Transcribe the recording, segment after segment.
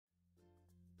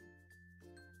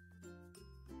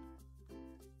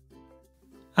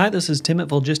Hi, this is Tim at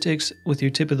Volgistics with your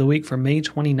tip of the week for May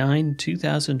 29,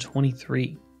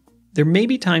 2023. There may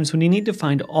be times when you need to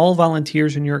find all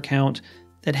volunteers in your account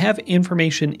that have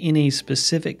information in a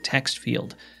specific text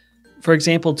field. For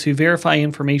example, to verify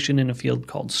information in a field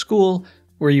called school,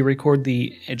 where you record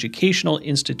the educational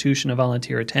institution a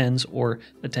volunteer attends or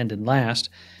attended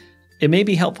last, it may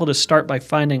be helpful to start by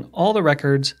finding all the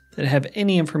records that have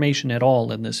any information at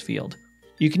all in this field.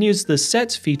 You can use the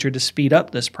Sets feature to speed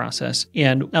up this process,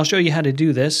 and I'll show you how to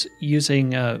do this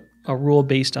using a rule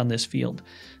based on this field.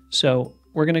 So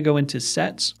we're going to go into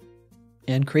Sets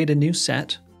and create a new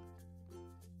set.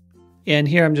 And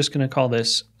here I'm just going to call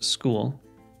this School.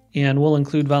 And we'll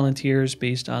include volunteers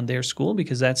based on their school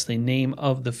because that's the name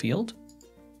of the field.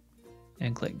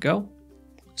 And click Go.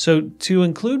 So to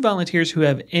include volunteers who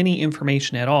have any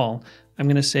information at all, I'm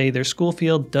going to say their school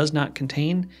field does not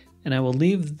contain, and I will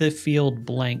leave the field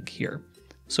blank here.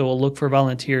 So we'll look for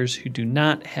volunteers who do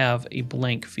not have a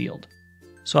blank field.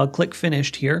 So I'll click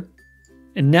Finished here.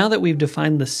 And now that we've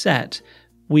defined the set,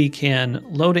 we can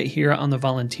load it here on the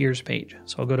Volunteers page.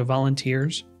 So I'll go to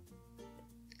Volunteers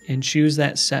and choose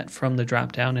that set from the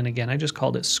dropdown. And again, I just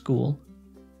called it School.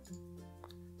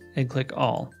 And click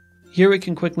All. Here we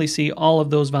can quickly see all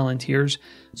of those volunteers,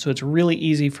 so it's really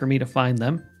easy for me to find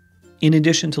them. In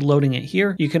addition to loading it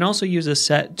here, you can also use a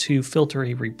set to filter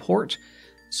a report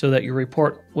so that your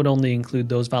report would only include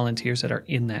those volunteers that are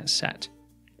in that set.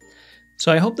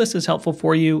 So I hope this is helpful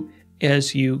for you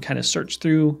as you kind of search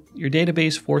through your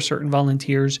database for certain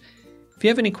volunteers. If you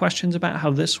have any questions about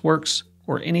how this works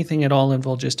or anything at all in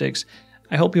Volgistics,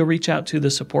 I hope you'll reach out to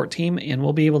the support team and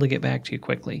we'll be able to get back to you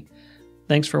quickly.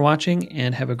 Thanks for watching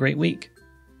and have a great week.